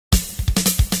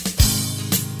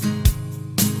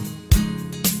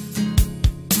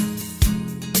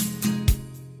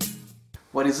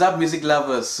What is up, music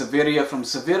lovers? Severo here from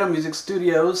Severo Music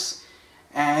Studios,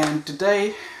 and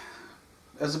today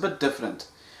is a bit different.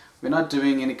 We're not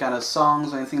doing any kind of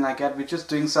songs or anything like that. We're just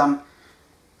doing some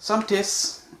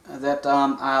tests that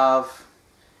I've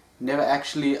never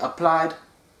actually applied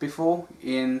before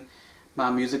in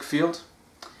my music field,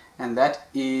 and that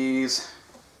is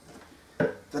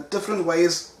the different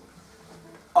ways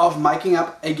of miking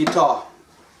up a guitar.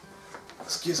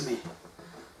 Excuse me.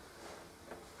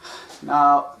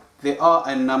 Now, there are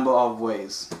a number of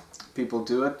ways people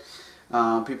do it.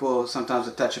 People sometimes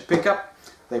attach a pickup,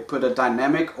 they put a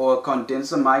dynamic or a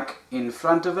condenser mic in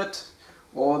front of it,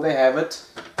 or they have it,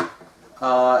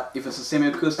 if it's a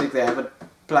semi-acoustic, they have it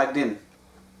plugged in.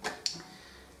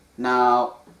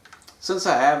 Now, since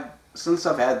I've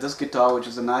had this guitar, which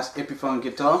is a nice Epiphone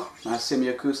guitar, nice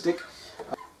semi-acoustic,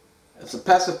 it's a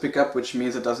passive pickup, which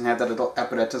means it doesn't have that little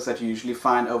apparatus that you usually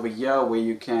find over here where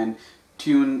you can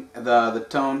tune the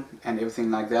tone and everything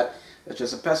like that. It's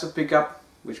just a passive pickup,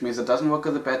 which means it doesn't work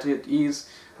with the battery. It is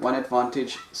one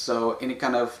advantage, so any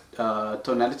kind of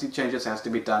tonality changes has to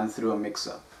be done through a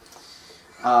mixer.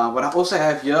 What I also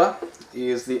have here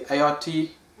is the ART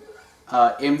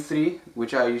M3,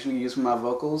 which I usually use for my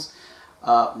vocals.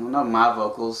 Well, not my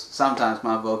vocals, sometimes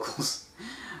my vocals,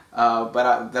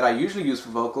 but that I usually use for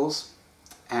vocals,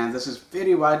 and this is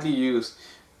very widely used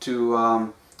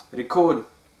to record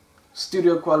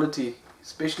studio quality,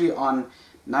 especially on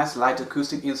nice light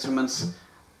acoustic instruments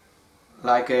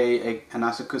like a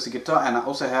nice acoustic guitar. And I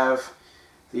also have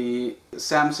the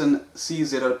Samson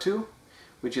C02,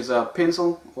 which is a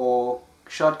pencil or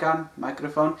shotgun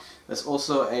microphone. There's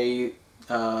also a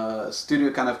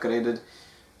studio kind of graded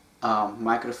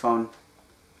microphone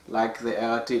like the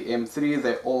ART M3.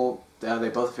 They're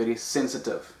both very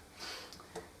sensitive,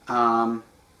 and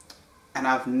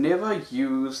I've never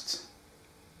used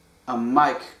a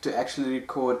mic to actually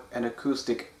record an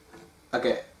acoustic.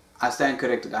 Okay, I stand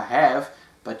corrected, I have,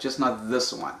 but just not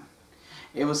this one.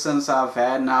 Ever since I've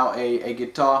had now a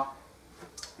guitar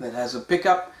that has a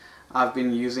pickup, I've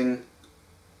been using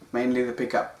mainly the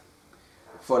pickup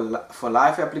for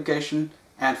live application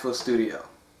and for studio.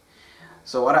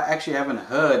 So what I actually haven't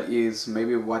heard is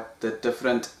maybe what the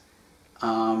different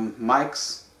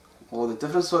mics or the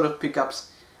different sort of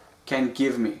pickups can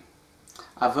give me.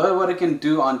 I've heard what it can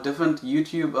do on different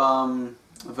YouTube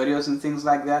videos and things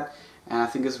like that, and I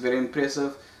think it's very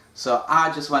impressive. So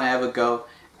I just want to have a go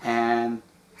and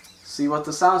see what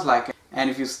this sounds like. And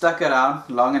if you stuck around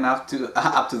long enough to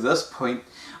up to this point,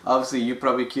 obviously you're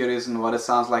probably curious in what it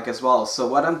sounds like as well. So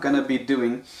what I'm going to be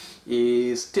doing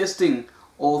is testing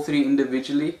all three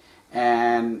individually,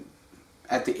 and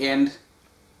at the end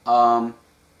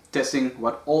testing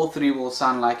what all three will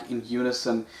sound like in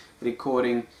unison,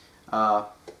 recording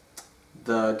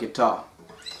the guitar.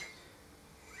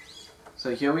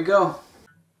 So here we go.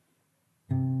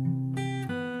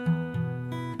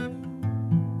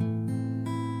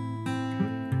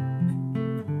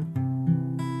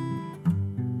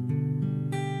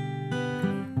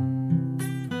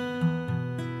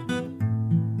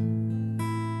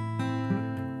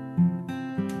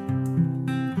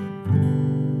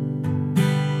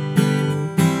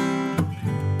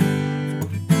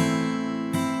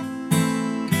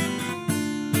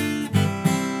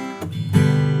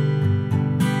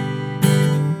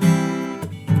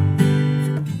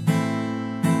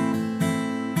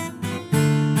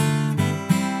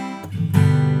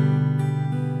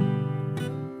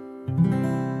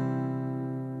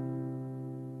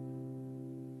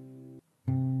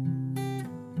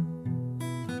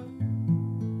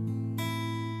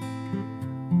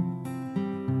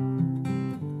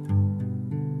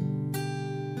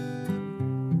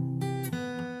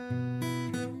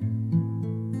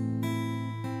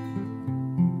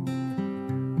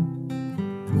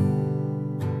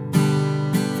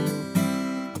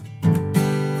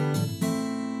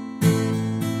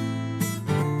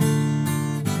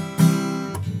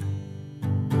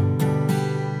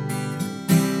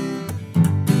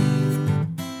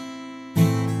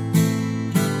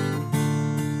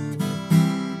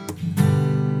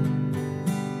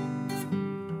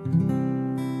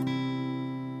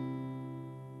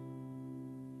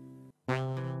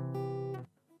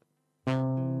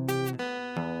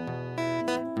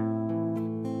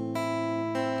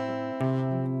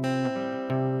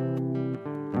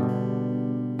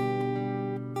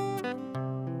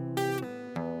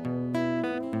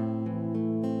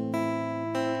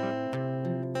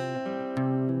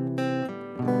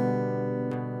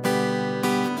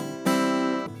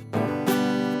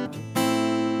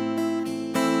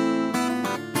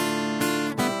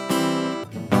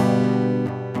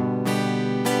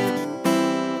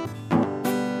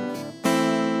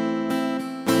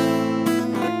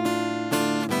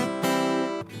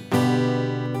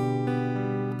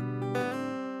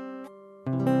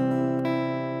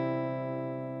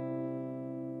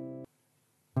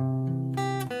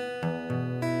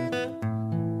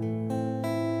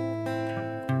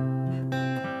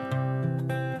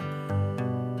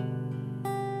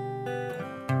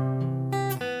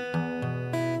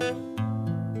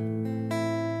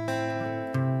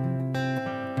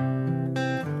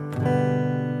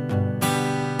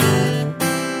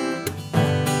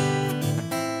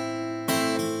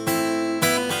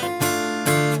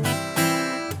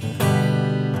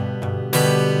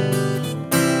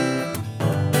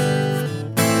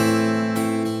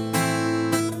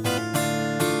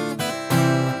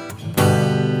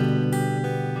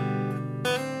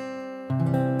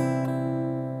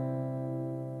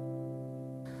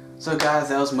 So guys,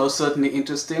 that was most certainly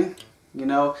interesting. You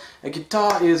know, a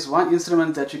guitar is one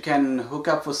instrument that you can hook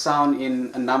up for sound in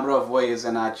a number of ways,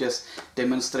 and I just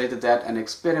demonstrated that and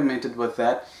experimented with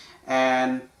that.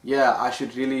 And yeah, I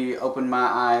should really open my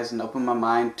eyes and open my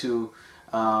mind to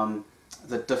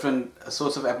the different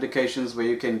sorts of applications where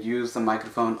you can use the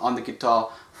microphone on the guitar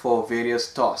for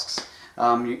various tasks.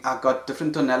 I've got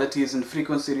different tonalities and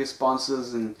frequency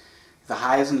responses and the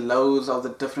highs and lows of the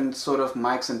different sort of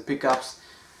mics and pickups.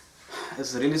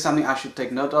 It's really something I should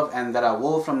take note of, and that I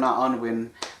will from now on when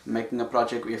making a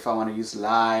project if I want to use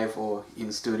live or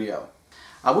in studio.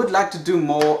 I would like to do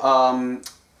more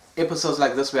episodes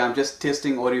like this where I'm just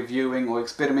testing or reviewing or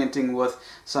experimenting with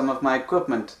some of my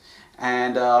equipment.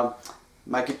 And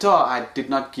my guitar I did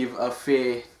not give a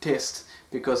fair test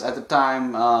because at the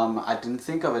time I didn't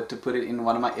think of it to put it in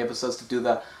one of my episodes to do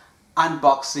the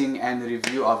unboxing and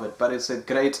review of it. But it's a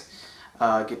great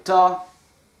guitar.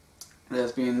 It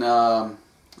has been a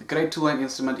great tool and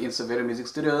instrument in Severo Music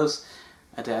Studios.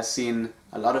 It has seen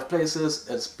a lot of places.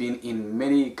 It's been in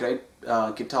many great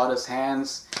guitarists'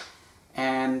 hands,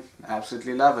 and I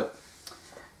absolutely love it.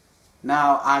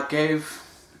 Now, I gave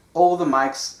all the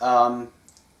mics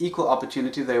equal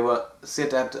opportunity. They were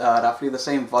set at roughly the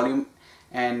same volume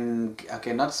and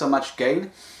okay, not so much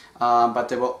gain, but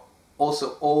they were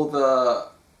also all the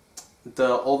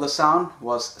sound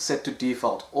was set to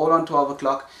default, all on 12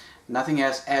 o'clock. Nothing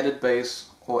has added bass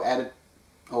or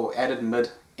added mid,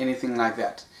 anything like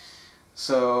that.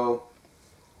 So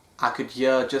I could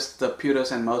hear just the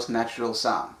purest and most natural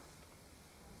sound.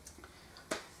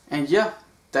 And yeah,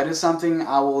 that is something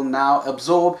I will now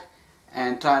absorb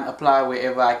and try and apply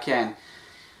wherever I can.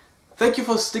 Thank you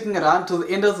for sticking around till the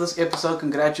end of this episode.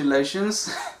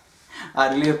 Congratulations.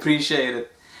 I really appreciate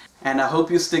it. And I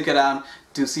hope you stick around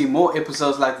to see more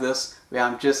episodes like this where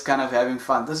I'm just kind of having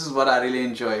fun. This is what I really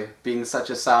enjoy, being such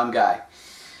a sound guy.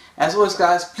 As always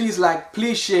guys, please like,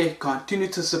 please share, continue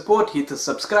to support, hit the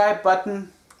subscribe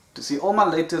button to see all my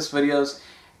latest videos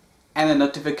and the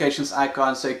notifications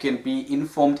icon so you can be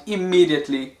informed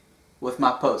immediately with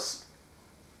my posts.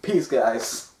 Peace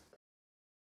guys.